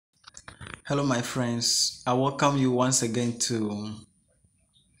Hello, my friends. I welcome you once again to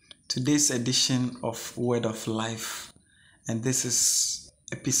today's edition of Word of Life, and this is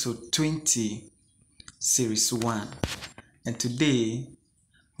episode 20, series 1. And today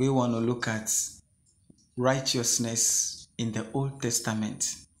we want to look at righteousness in the Old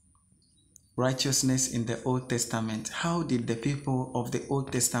Testament. Righteousness in the Old Testament. How did the people of the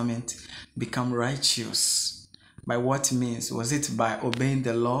Old Testament become righteous? By what means? Was it by obeying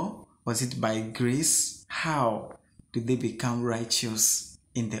the law? Was it by grace? How did they become righteous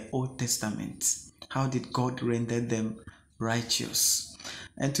in the Old Testament? How did God render them righteous?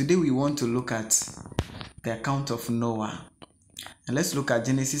 And today we want to look at the account of Noah. And let's look at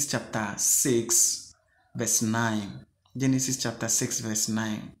Genesis chapter 6, verse 9. Genesis chapter 6, verse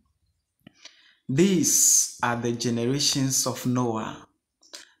 9. These are the generations of Noah.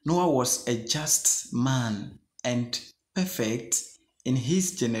 Noah was a just man and perfect in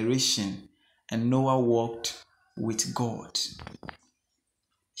his generation, and Noah walked with God.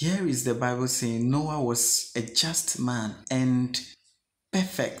 Here is the Bible saying Noah was a just man and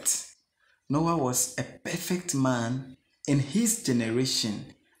perfect. Noah was a perfect man in his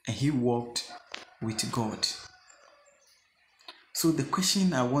generation, and he walked with God. So the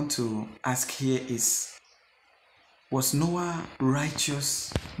question I want to ask here is, was Noah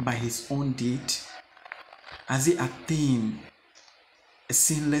righteous by his own deed? Has he attained a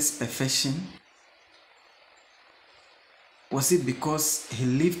sinless perfection? Was it because he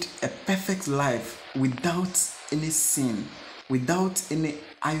lived a perfect life without any sin, without any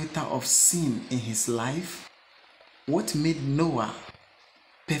iota of sin in his life? What made Noah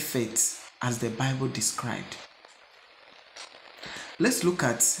perfect as the Bible described? Let's look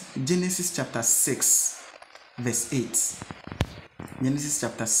at Genesis chapter 6, verse 8. Genesis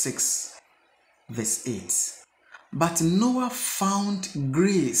chapter 6, verse 8. But Noah found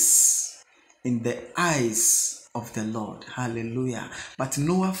grace in the eyes of the Lord. Hallelujah. But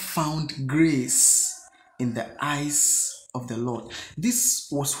Noah found grace in the eyes of the Lord. This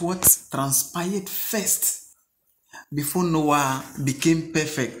was what transpired first before Noah became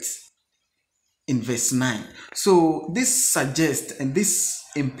perfect in verse 9. So this suggests and this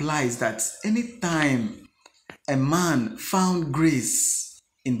implies that anytime a man found grace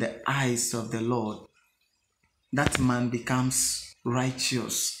in the eyes of the Lord, that man becomes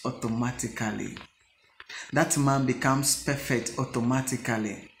righteous automatically. That man becomes perfect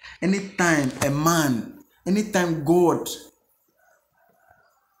automatically. Anytime God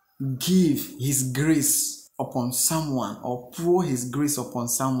give his grace upon someone or pour his grace upon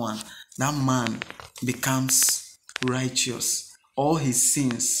someone, that man becomes righteous. All his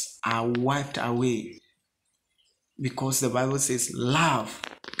sins are wiped away, because the Bible says love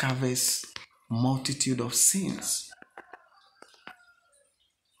covers multitude of sins.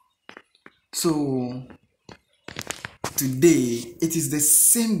 So today it is the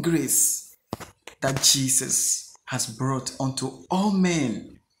same grace that Jesus has brought unto all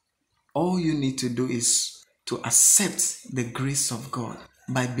men. All you need to do is to accept the grace of God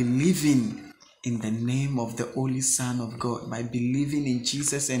by believing in the name of the Holy Son of God, by believing in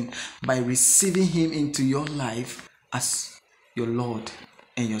Jesus and by receiving him into your life as your Lord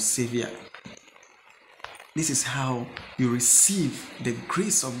and your Savior. This is how you receive the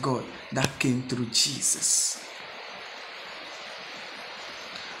grace of God that came through Jesus.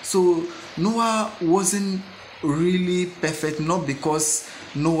 So Noah wasn't really perfect, not because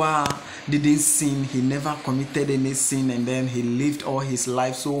Noah didn't sin, he never committed any sin, and then he lived all his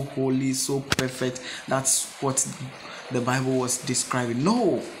life so holy, so perfect. That's what the Bible was describing.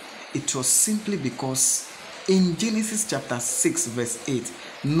 No, it was simply because in Genesis chapter 6 verse 8,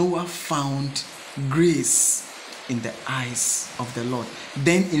 Noah found grace in the eyes of the Lord.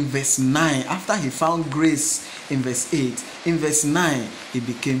 Then in verse 9, after he found grace in verse 8, in verse 9 he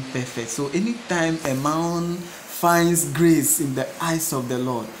became perfect. So anytime a man finds grace in the eyes of the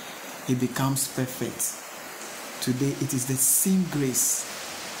Lord, he becomes perfect. Today it is the same grace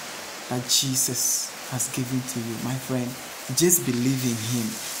that Jesus has given to you, my friend. Just believe in him,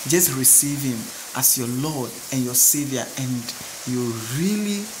 just receive him as your Lord and your Savior, and you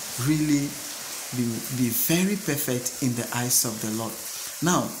really be very perfect in the eyes of the Lord.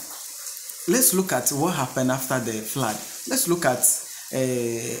 Now, let's look at what happened after the flood. Let's look at,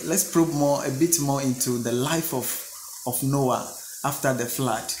 let's probe a bit more into the life of Noah after the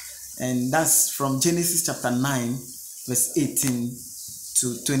flood. And that's from Genesis chapter 9, verse 18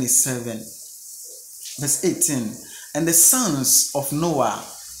 to 27. Verse 18. And the sons of Noah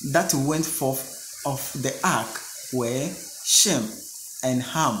that went forth of the ark were Shem and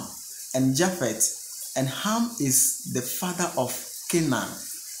Ham and Japheth. And Ham is the father of Canaan.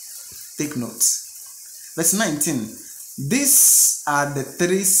 Take note. Verse 19. These are the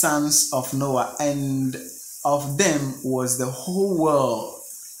 3 sons of Noah, and of them was the whole world,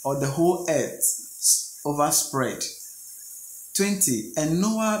 or the whole earth, overspread. 20. And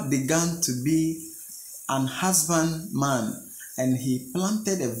Noah began to be an husbandman, and he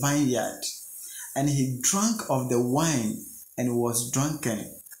planted a vineyard, and he drank of the wine, and was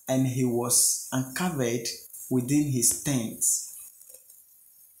drunken, and he was uncovered within his tent.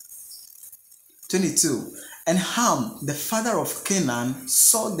 22. And Ham, the father of Canaan,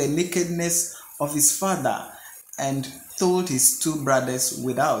 saw the nakedness of his father, and told his 2 brothers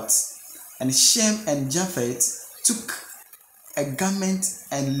without. And Shem and Japheth took a garment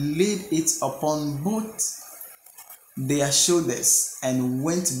and laid it upon both their shoulders, and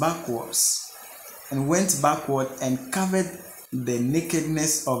went backward and covered the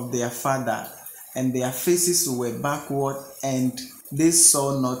nakedness of their father, and their faces were backward, and they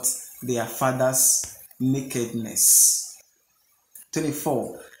saw not their father's nakedness.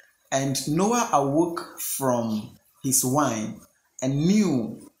 24. And Noah awoke from his wine, and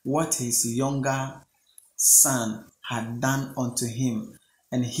knew what his younger son had done unto him.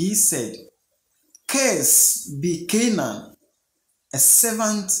 And he said, Cursed be Canaan, a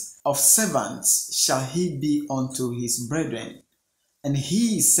servant of servants shall he be unto his brethren. And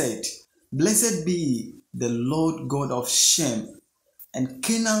he said, Blessed be the Lord God of Shem, and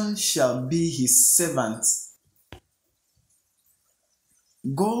Canaan shall be his servant.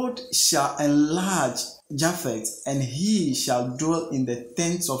 God shall enlarge Japheth, and he shall dwell in the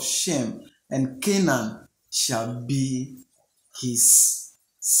tents of Shem, and Canaan shall be his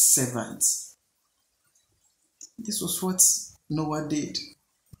servant. This was what Noah did.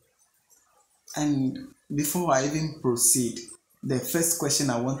 And before I even proceed, the first question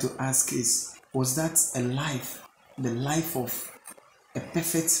I want to ask is, was that a life, the life of a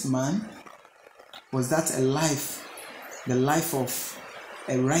perfect man? Was that a life, the life of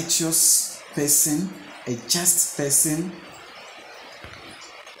a righteous person, a just person?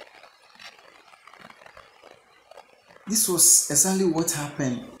 This was exactly what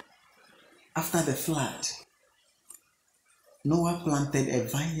happened after the flood. Noah planted a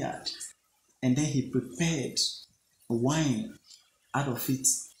vineyard, and then he prepared wine out of it,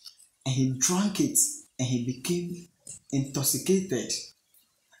 and he drank it, and he became intoxicated,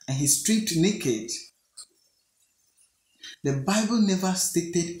 and he stripped naked. The Bible never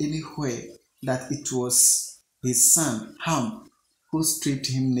stated anywhere that it was his son Ham who stripped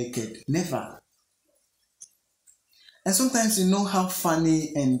him naked. Never. And sometimes you know how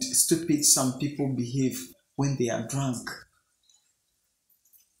funny and stupid some people behave when they are drunk.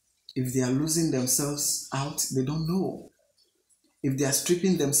 If they are losing themselves out, they don't know. If they are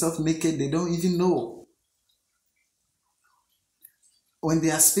stripping themselves naked, they don't even know. When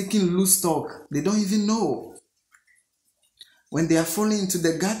they are speaking loose talk, they don't even know. When they are falling into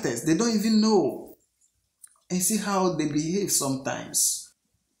the gutters, they don't even know. And see how they behave sometimes.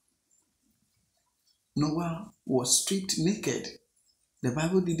 Noah was stripped naked. The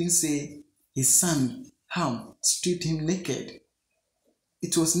Bible didn't say his son Ham stripped him naked.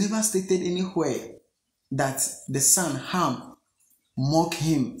 It was never stated anywhere that the son Ham mocked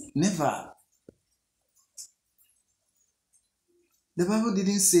him. Never. The Bible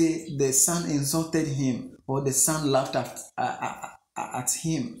didn't say the son insulted him or the son laughed at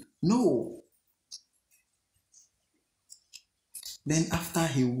him. No. Then after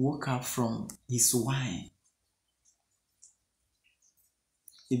he woke up from his wine,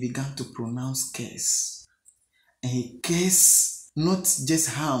 he began to pronounce curse. And he cursed not just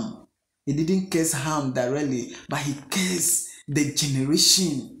Ham. He didn't curse Ham directly, but he cursed the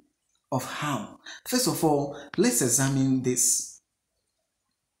generation of Ham. First of all, let's examine this.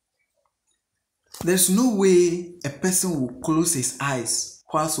 There's no way a person will close his eyes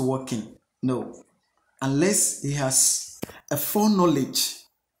whilst walking. No. Unless he has a foreknowledge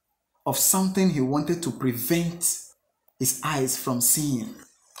of something he wanted to prevent his eyes from seeing.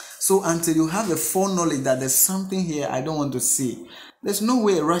 So until you have a foreknowledge that there's something here I don't want to see, there's no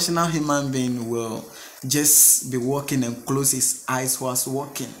way a rational human being will just be walking and close his eyes whilst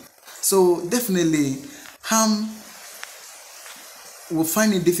walking. So definitely Ham will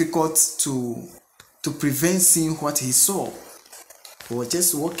find it difficult to prevent seeing what he saw. He was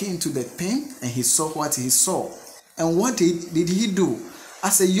just walking into the tent and he saw what he saw. And what did he do?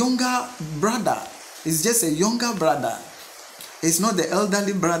 As a younger brother, it's just a younger brother. It's not the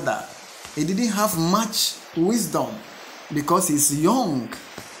elderly brother. He didn't have much wisdom because he's young.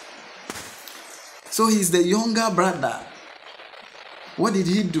 So he's the younger brother. What did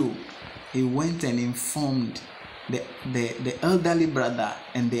he do? He went and informed the elderly brother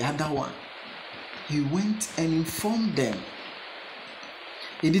and the other one, he went and informed them.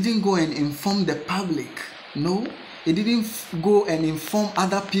 He didn't go and inform the public. No. He didn't go and inform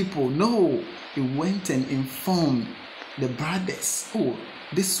other people. No. He went and informed the brothers. Oh,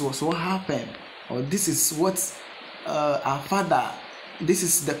 this was what happened. Or this is what our father, this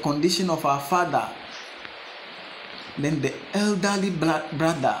is the condition of our father. Then the elderly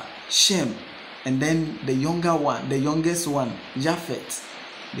brother, Shem, and then the youngest one, Japheth,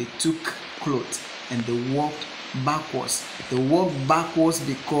 they took clothes and they walked backwards. They walked backwards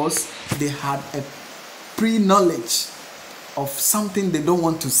because they had a pre-knowledge of something they don't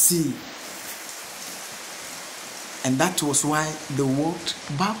want to see. And that was why they walked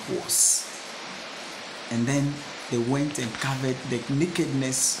backwards. And then they went and covered the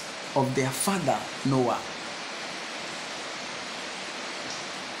nakedness of their father, Noah.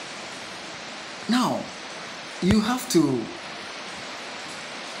 Now, you have to.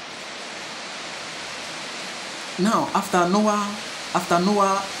 Now, after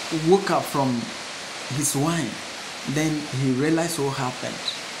Noah woke up from his wine, then he realized what happened.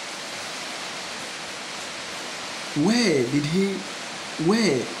 Where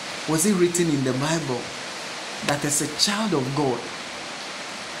was it written in the Bible that as a child of God,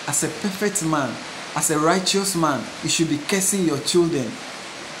 as a perfect man, as a righteous man, you should be cursing your children?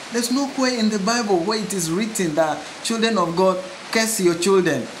 There's nowhere in the Bible where it is written that children of God, curse your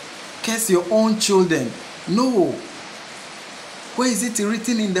children, curse your own children. No. Where is it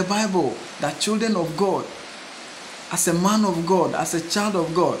written in the Bible that children of God, as a man of God, as a child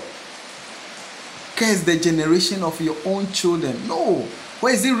of God, curse the generation of your own children? No.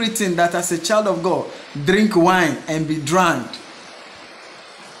 Where is it written that as a child of God, drink wine and be drunk?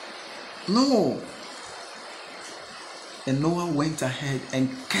 No. And Noah went ahead and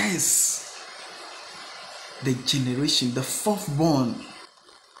cursed the generation, the fourth born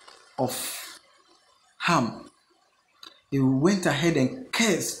of Ham. He went ahead and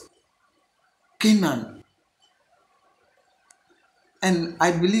cursed Canaan. And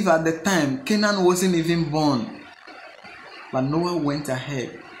I believe at the time, Canaan wasn't even born. But Noah went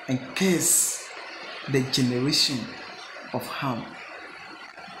ahead and cursed the generation of Ham.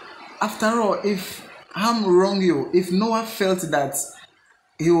 After all, if Ham wronged you, if Noah felt that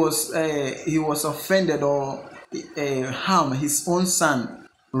he was offended, or Ham, his own son,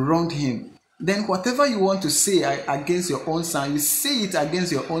 wronged him, then whatever you want to say against your own son, you say it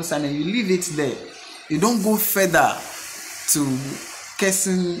against your own son and you leave it there. You don't go further to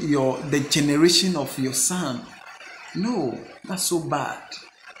cursing the generation of your son. No, that's so bad.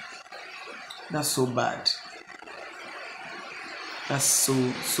 That's so bad. That's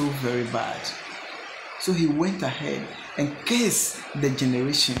so very bad. So he went ahead and cursed the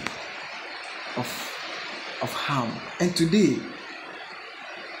generation of Ham. And today,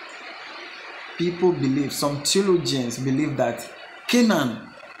 people believe, some theologians believe that Canaan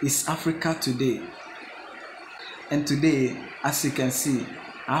is Africa today. And today, as you can see,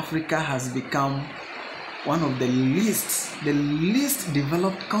 Africa has become one of the least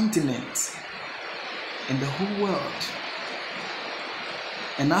developed continents in the whole world.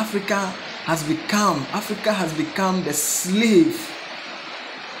 And Africa has become the slave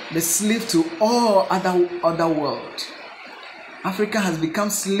to all other world. Africa has become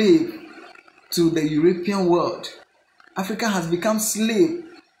slave to the European world. Africa has become slave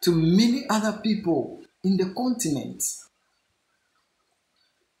to many other people in the continent.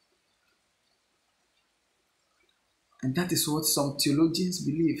 And that is what some theologians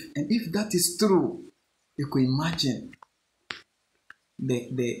believe. And if that is true, you could imagine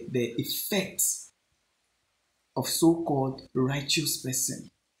the effects of so-called righteous person,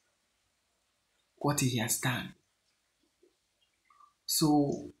 what he has done.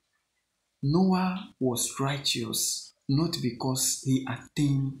 So Noah was righteous not because he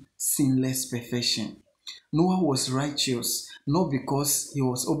attained sinless perfection. Noah was righteous not because he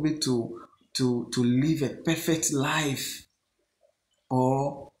was able to live a perfect life,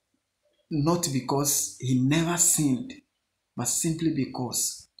 or not because he never sinned, but simply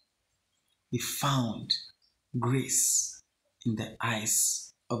because he found grace in the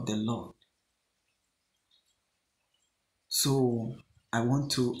eyes of the Lord. So I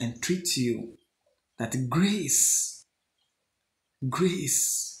want to entreat you that grace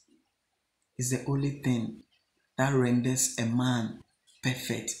is the only thing that renders a man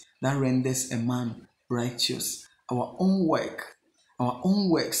perfect, that renders a man righteous. Our own works,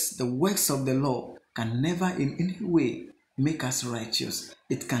 the works of the law, can never in any way make us righteous.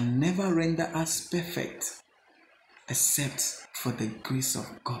 It can never render us perfect. except for the grace of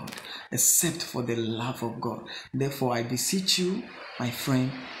God, except for the love of God. Therefore, I beseech you, my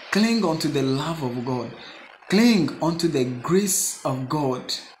friend, cling unto the love of God, cling unto the grace of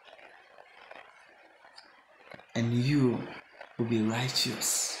God, and you will be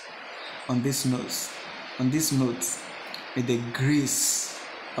righteous. On this note, may the grace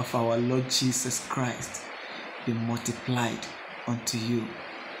of our Lord Jesus Christ be multiplied unto you.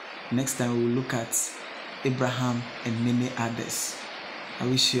 Next time we will look at Abraham and many others. I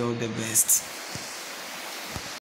wish you all the best.